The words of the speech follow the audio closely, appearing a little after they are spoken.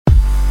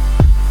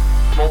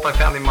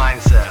Multifamily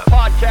Mindset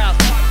Podcast.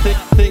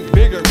 Think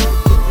bigger.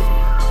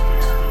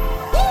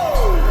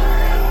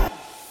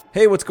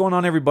 Hey, what's going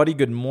on, everybody?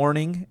 Good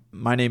morning.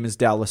 My name is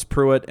Dallas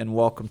Pruitt, and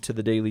welcome to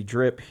the Daily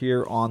Drip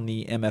here on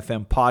the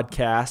MFM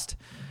Podcast.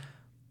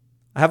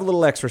 I have a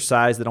little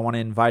exercise that I want to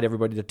invite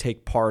everybody to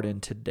take part in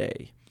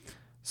today.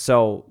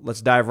 So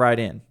let's dive right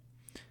in.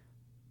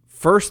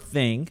 First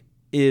thing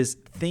is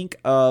think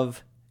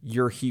of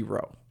your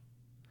hero.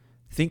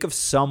 Think of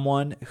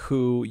someone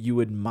who you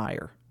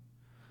admire.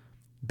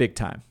 Big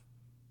time.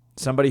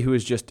 Somebody who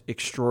is just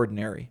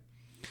extraordinary.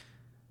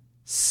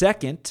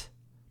 Second,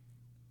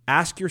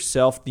 ask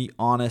yourself the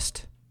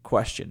honest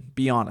question.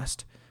 Be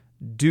honest.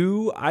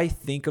 Do I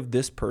think of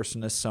this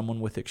person as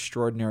someone with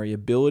extraordinary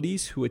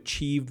abilities who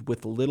achieved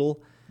with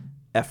little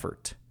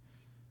effort?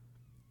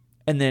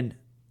 And then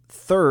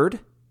third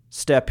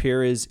step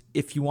here is,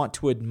 if you want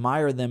to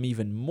admire them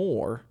even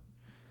more,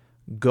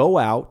 go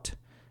out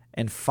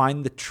and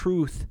find the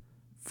truth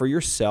for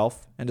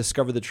yourself and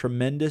discover the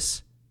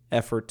tremendous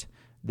effort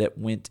that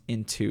went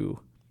into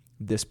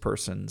this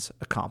person's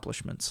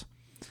accomplishments,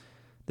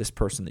 this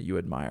person that you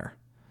admire.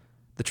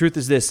 The truth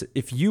is this: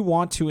 if you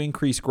want to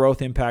increase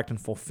growth, impact, and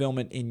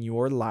fulfillment in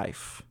your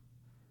life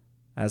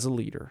as a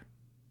leader,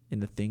 in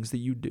the things that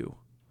you do,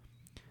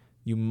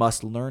 you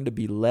must learn to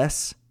be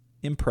less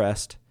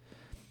impressed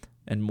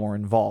and more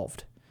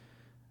involved.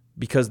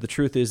 Because the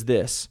truth is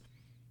this: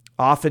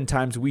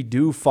 oftentimes we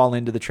do fall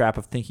into the trap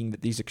of thinking that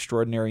these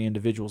extraordinary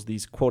individuals,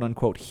 these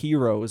quote-unquote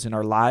heroes in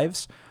our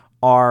lives,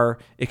 are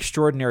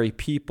extraordinary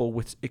people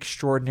with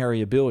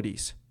extraordinary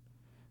abilities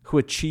who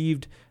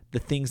achieved the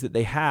things that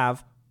they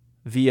have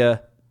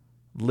via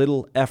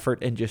little effort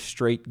and just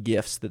straight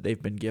gifts that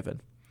they've been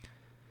given.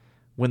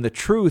 When the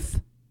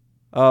truth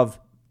of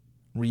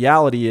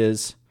reality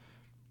is,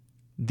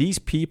 these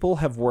people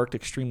have worked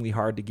extremely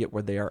hard to get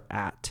where they are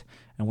at,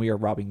 and we are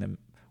robbing them.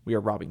 We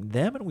are robbing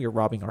them, and we are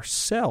robbing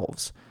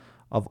ourselves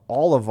of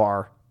all of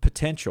our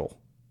potential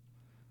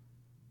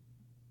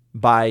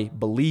by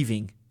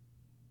believing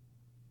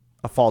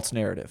a false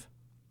narrative.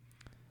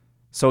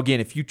 So again,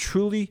 if you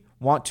truly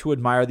want to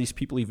admire these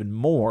people even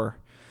more,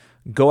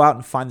 go out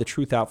and find the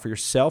truth out for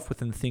yourself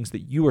within the things that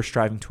you are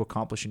striving to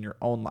accomplish in your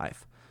own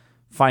life.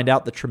 Find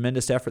out the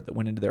tremendous effort that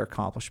went into their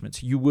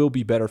accomplishments. You will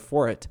be better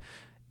for it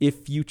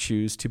if you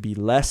choose to be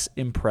less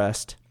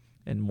impressed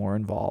and more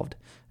involved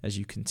as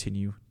you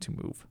continue to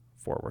move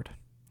forward.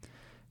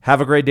 Have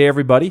a great day,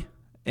 everybody,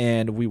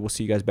 and we will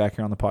see you guys back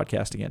here on the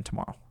podcast again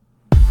tomorrow.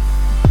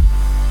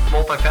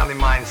 Multifamily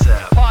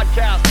Mindset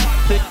Podcast.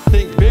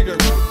 Think bigger.